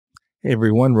Hey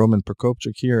everyone, Roman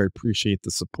Prokopchuk here. I appreciate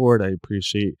the support. I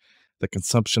appreciate the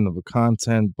consumption of the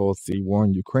content, both the War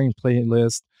in Ukraine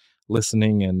playlist,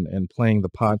 listening and playing the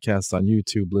podcast on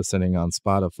YouTube, listening on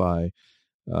Spotify,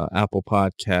 Apple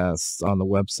Podcasts, on the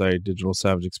website,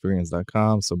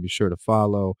 digitalsavageexperience.com. So be sure to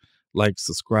follow, like,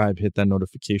 subscribe, hit that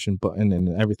notification button,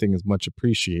 and everything is much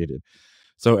appreciated.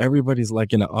 So everybody's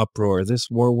like in an uproar.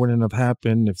 This war wouldn't have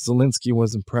happened if Zelensky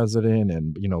wasn't president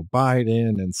and,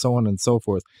 Biden and so on and so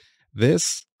forth.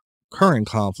 This current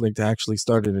conflict actually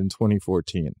started in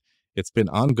 2014. It's been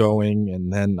ongoing,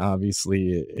 and then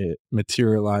obviously it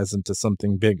materialized into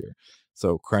something bigger.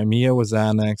 So Crimea was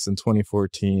annexed in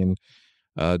 2014.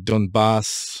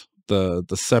 Donbass, the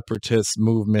separatist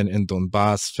movement in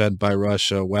Donbass, fed by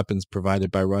Russia, weapons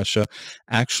provided by Russia,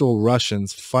 actual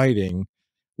Russians fighting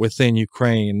within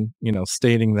Ukraine,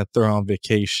 stating that they're on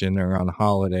vacation or on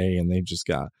holiday and they just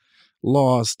got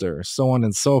lost or so on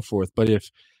and so forth. But if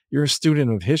you're a student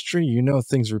of history,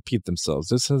 things repeat themselves.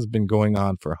 This has been going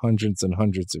on for hundreds and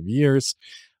hundreds of years.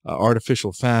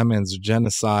 Artificial famines,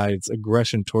 genocides,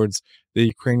 aggression towards the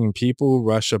Ukrainian people,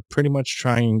 Russia pretty much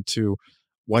trying to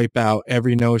wipe out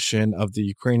every notion of the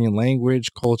Ukrainian language,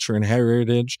 culture, and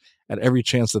heritage at every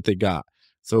chance that they got.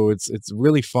 So it's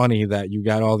really funny that you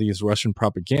got all these Russian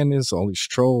propagandists, all these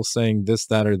trolls saying this,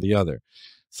 that, or the other.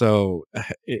 So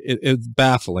it's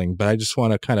baffling, but I just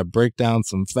want to kind of break down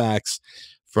some facts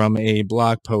from a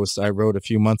blog post I wrote a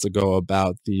few months ago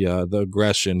about the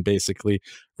aggression. Basically,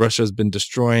 Russia has been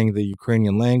destroying the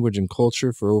Ukrainian language and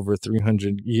culture for over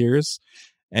 300 years.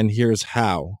 And here's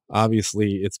how.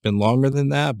 Obviously, it's been longer than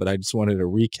that, but I just wanted to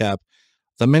recap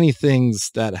the many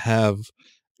things that have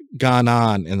gone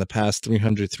on in the past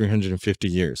 350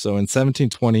 years. So in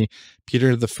 1720,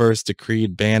 Peter I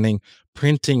decreed banning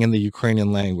printing in the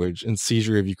Ukrainian language and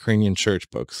seizure of Ukrainian church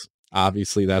books.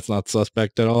 Obviously, that's not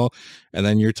suspect at all. And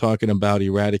then you're talking about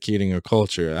eradicating a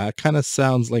culture. That kind of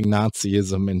sounds like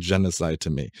Nazism and genocide to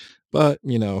me. But,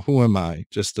 who am I?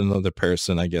 Just another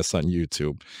person, I guess, on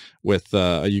YouTube with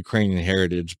a Ukrainian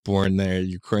heritage, born there,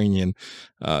 Ukrainian,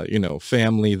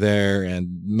 family there,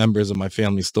 and members of my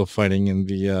family still fighting in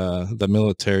the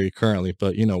military currently.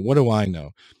 But, what do I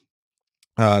know?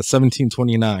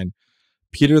 1729.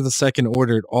 Peter II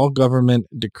ordered all government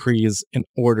decrees and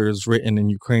orders written in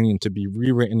Ukrainian to be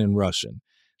rewritten in Russian.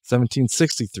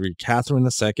 1763, Catherine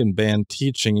II banned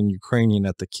teaching in Ukrainian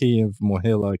at the Kiev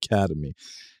Mohila Academy.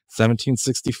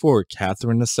 1764,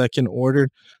 Catherine II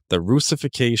ordered the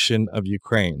Russification of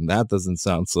Ukraine. That doesn't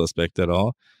sound suspect at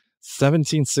all.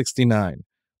 1769,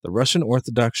 the Russian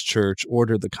Orthodox Church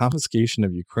ordered the confiscation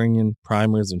of Ukrainian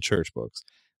primers and church books.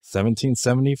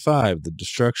 1775, the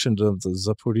destruction of the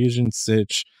Zaporizhian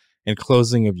Sich and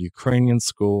closing of Ukrainian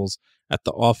schools at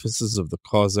the offices of the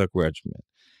Cossack Regiment.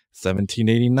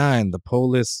 1789, the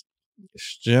Polish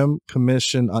Sejm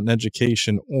Commission on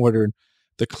Education ordered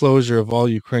the closure of all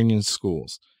Ukrainian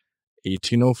schools.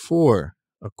 1804,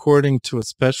 according to a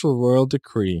special royal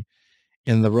decree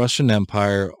in the Russian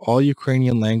Empire, all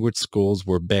Ukrainian language schools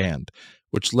were banned,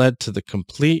 which led to the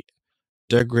complete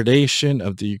degradation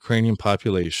of the Ukrainian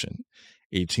population.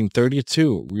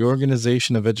 1832,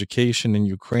 reorganization of education in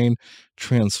Ukraine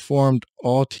transformed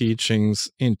all teachings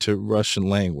into Russian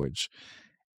language.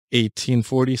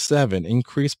 1847,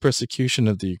 increased persecution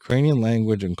of the Ukrainian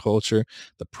language and culture,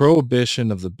 the prohibition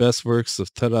of the best works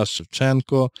of Taras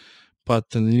Shevchenko,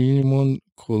 Panteleimon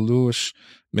Kulush,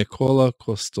 Mykola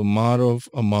Kostomarov,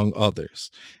 among others.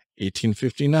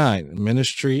 1859,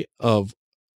 Ministry of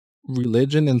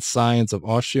Religion and Science of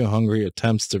Austria-Hungary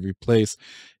attempts to replace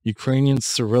Ukrainian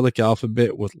Cyrillic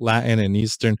alphabet with Latin in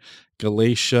Eastern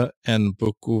Galatia and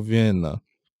Bukovina.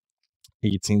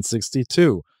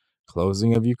 1862,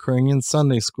 closing of Ukrainian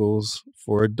Sunday schools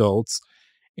for adults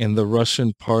in the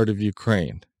Russian part of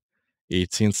Ukraine.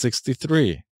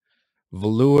 1863,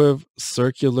 Voluev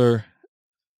Circular,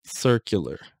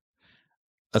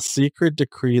 a secret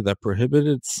decree that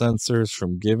prohibited censors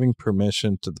from giving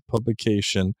permission to the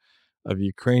publication of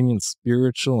Ukrainian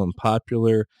spiritual and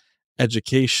popular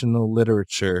educational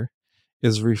literature,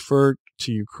 is referred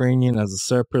to Ukrainian as a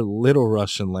separate Little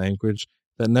Russian language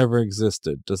that never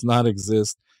existed, does not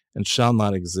exist, and shall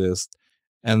not exist,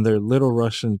 and their Little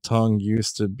Russian tongue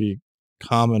used to be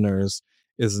commoners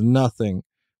is nothing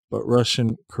but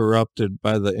Russian corrupted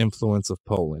by the influence of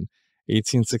Poland.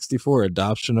 1864,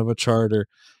 adoption of a charter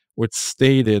which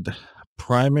stated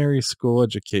primary school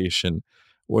education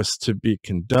was to be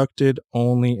conducted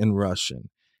only in Russian.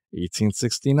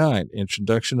 1869,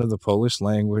 introduction of the Polish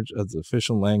language as the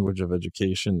official language of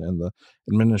education and the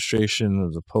administration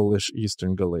of the Polish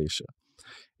Eastern Galatia.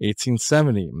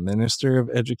 1870, Minister of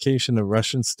Education of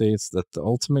Russian states that the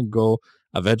ultimate goal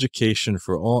of education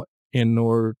for all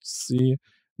inortsi,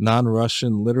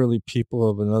 non-Russian, literally people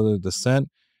of another descent,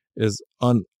 is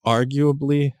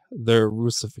unarguably their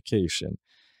Russification.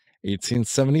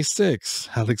 1876,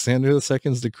 Alexander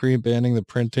II's decree banning the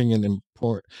printing and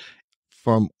import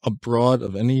from abroad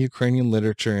of any Ukrainian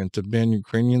literature and to ban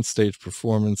Ukrainian stage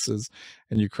performances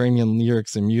and Ukrainian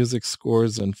lyrics in music,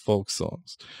 scores, and folk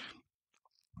songs.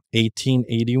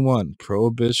 1881,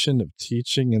 prohibition of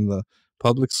teaching in the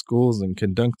public schools and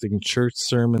conducting church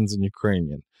sermons in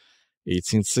Ukrainian.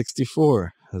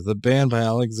 1864, the ban by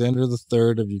Alexander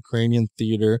III of Ukrainian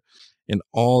theater in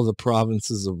all the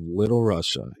provinces of Little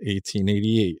Russia.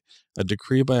 1888, a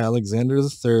decree by Alexander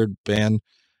III banned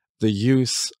the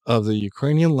use of the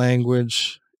Ukrainian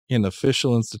language in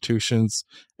official institutions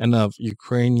and of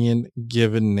Ukrainian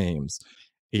given names.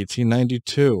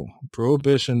 1892,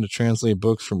 prohibition to translate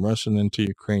books from Russian into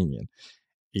Ukrainian.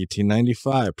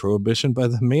 1895, prohibition by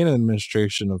the main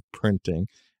administration of printing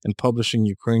and publishing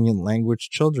Ukrainian language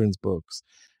children's books.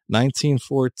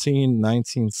 1914,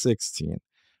 1916,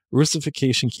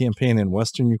 Russification campaign in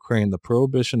Western Ukraine, the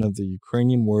prohibition of the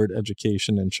Ukrainian word,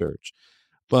 education, and church.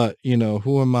 But,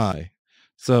 who am I?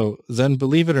 So then,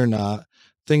 believe it or not,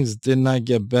 things did not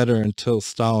get better until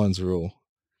Stalin's rule,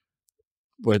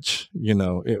 which,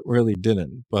 it really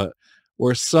didn't. But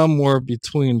where somewhere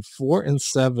between 4 and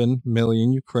 7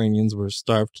 million Ukrainians were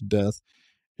starved to death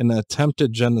in an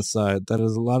attempted genocide, that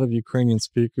is a lot of Ukrainian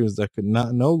speakers that could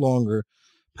no longer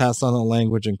pass on the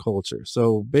language and culture.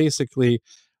 So basically,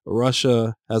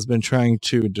 Russia has been trying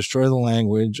to destroy the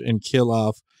language and kill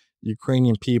off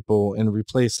Ukrainian people and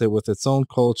replace it with its own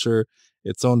culture,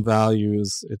 its own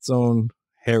values, its own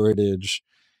heritage.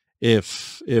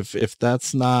 If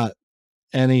that's not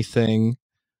anything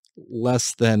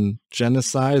less than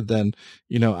genocide, then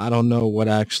I don't know what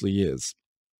actually is.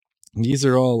 These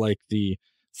are all like the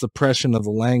suppression of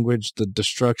the language, the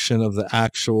destruction of the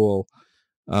actual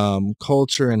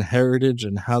culture and heritage,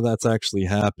 and how that's actually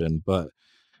happened. But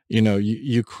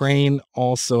Ukraine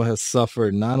also has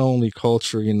suffered not only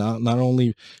culturally, not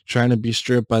only trying to be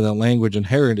stripped by the language and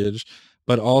heritage,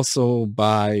 but also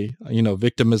by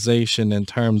victimization in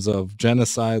terms of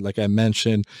genocide, like I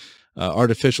mentioned,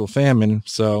 artificial famine.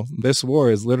 So this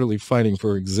war is literally fighting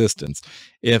for existence.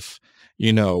 If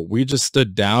we just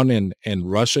stood down and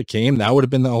Russia came, that would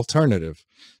have been the alternative.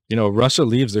 Russia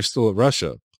leaves, there's still a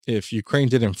Russia. If Ukraine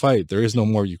didn't fight, there is no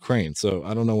more Ukraine. So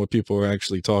I don't know what people are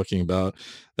actually talking about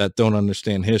that don't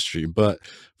understand history. But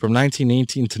from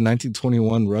 1918 to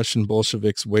 1921, Russian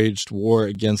Bolsheviks waged war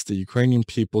against the Ukrainian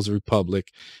People's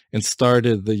Republic and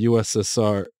started the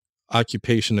USSR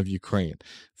occupation of Ukraine.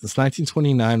 Since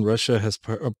 1929, Russia has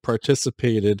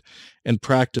participated and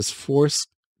practiced forced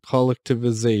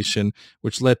collectivization,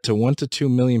 which led to 1 to 2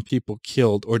 million people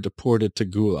killed or deported to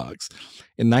gulags.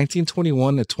 In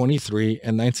 1921 to 23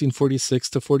 and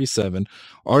 1946 to 47,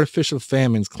 artificial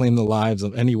famines claimed the lives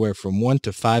of anywhere from 1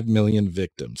 to 5 million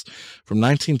victims. From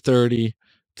 1930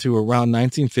 to around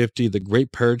 1950, the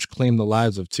Great Purge claimed the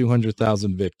lives of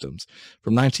 200,000 victims.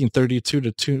 From 1932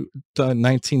 to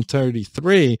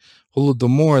 1933,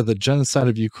 Holodomor, the genocide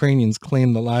of Ukrainians,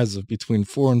 claimed the lives of between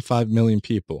 4 and 5 million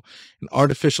people. An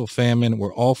artificial famine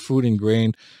where all food and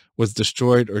grain was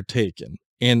destroyed or taken.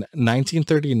 In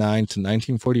 1939 to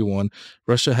 1941,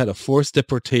 Russia had a forced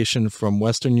deportation from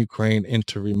Western Ukraine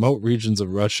into remote regions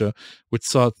of Russia, which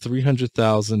saw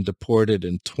 300,000 deported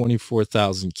and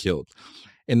 24,000 killed.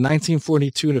 In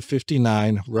 1942 to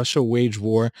 59, Russia waged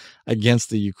war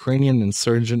against the Ukrainian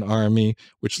insurgent army,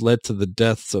 which led to the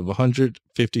deaths of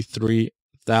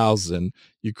 153,000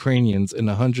 Ukrainians and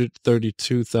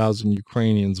 132,000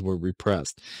 Ukrainians were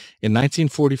repressed. In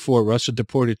 1944, Russia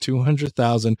deported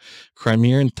 200,000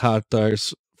 Crimean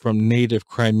Tatars from native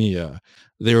Crimea.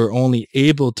 They were only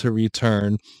able to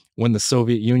return when the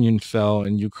Soviet Union fell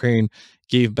and Ukraine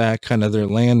gave back kind of their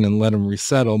land and let them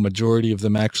resettle. Majority of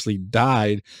them actually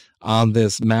died on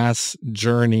this mass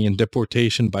journey and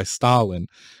deportation by Stalin.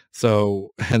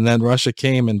 So, and then Russia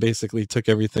came and basically took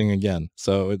everything again.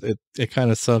 So it kind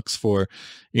of sucks for,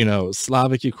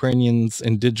 Slavic Ukrainians,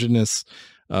 indigenous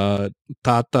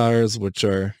Tatars, which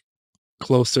are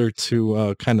closer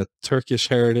to kind of Turkish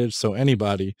heritage. So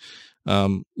anybody,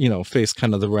 faced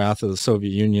kind of the wrath of the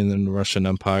Soviet Union and the Russian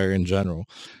Empire in general.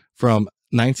 From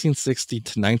 1960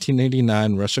 to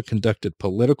 1989, Russia conducted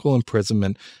political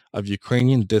imprisonment of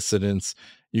Ukrainian dissidents.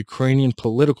 Ukrainian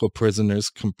political prisoners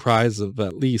comprise of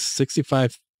at least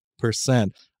 65%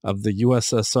 of the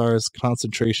USSR's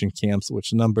concentration camps,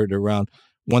 which numbered around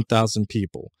 1,000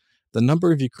 people. The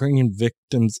number of Ukrainian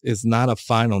victims is not a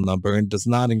final number and does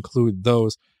not include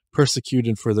those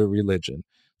persecuted for their religion.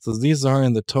 So these are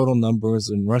in the total numbers,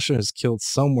 and Russia has killed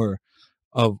somewhere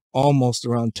of almost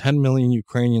around 10 million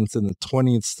Ukrainians in the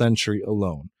 20th century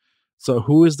alone. So,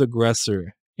 who is the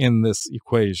aggressor in this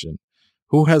equation?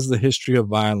 Who has the history of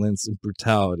violence and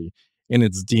brutality in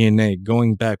its DNA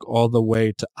going back all the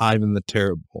way to Ivan the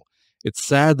Terrible? It's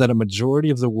sad that a majority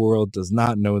of the world does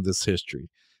not know this history.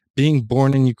 Being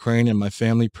born in Ukraine and my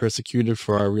family persecuted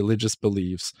for our religious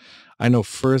beliefs, I know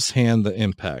firsthand the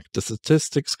impact. The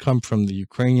statistics come from the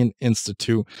Ukrainian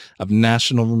Institute of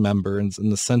National Remembrance and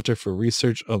the Center for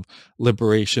Research of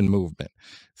Liberation Movement.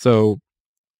 So,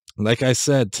 like I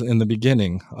said in the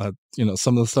beginning,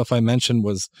 some of the stuff I mentioned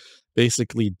was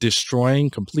basically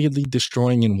completely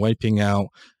destroying and wiping out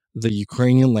the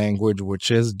Ukrainian language,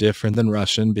 which is different than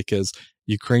Russian because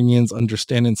Ukrainians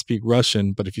understand and speak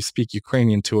Russian, but if you speak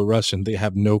Ukrainian to a Russian, they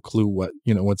have no clue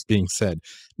what's being said.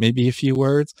 Maybe a few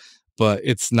words, but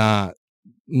it's not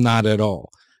at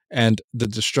all. And the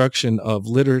destruction of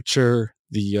literature,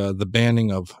 the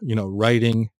banning of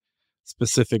writing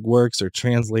specific works or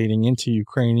translating into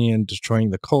Ukrainian,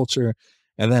 destroying the culture,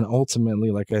 and then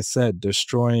ultimately, like I said,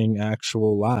 destroying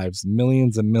actual lives.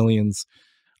 Millions and millions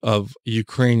of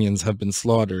Ukrainians have been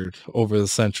slaughtered over the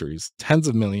centuries, tens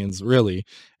of millions, really.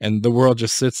 And the world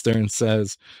just sits there and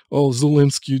says, "Oh,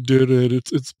 Zelensky did it.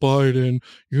 It's Biden.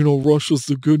 Russia's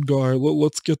the good guy.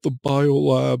 Let's get the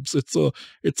biolabs. It's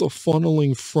a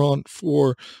funneling front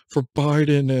for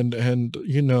Biden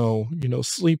and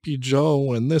Sleepy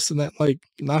Joe and this and that." Like,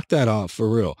 knock that off for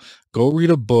real. Go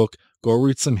read a book. Go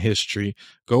read some history.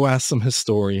 Go ask some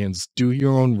historians. Do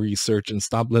your own research and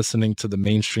stop listening to the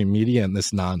mainstream media and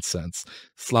this nonsense.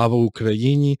 Slava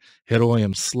Ukraini,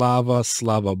 Heroyam Slava,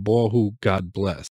 Slava Bohu, God bless.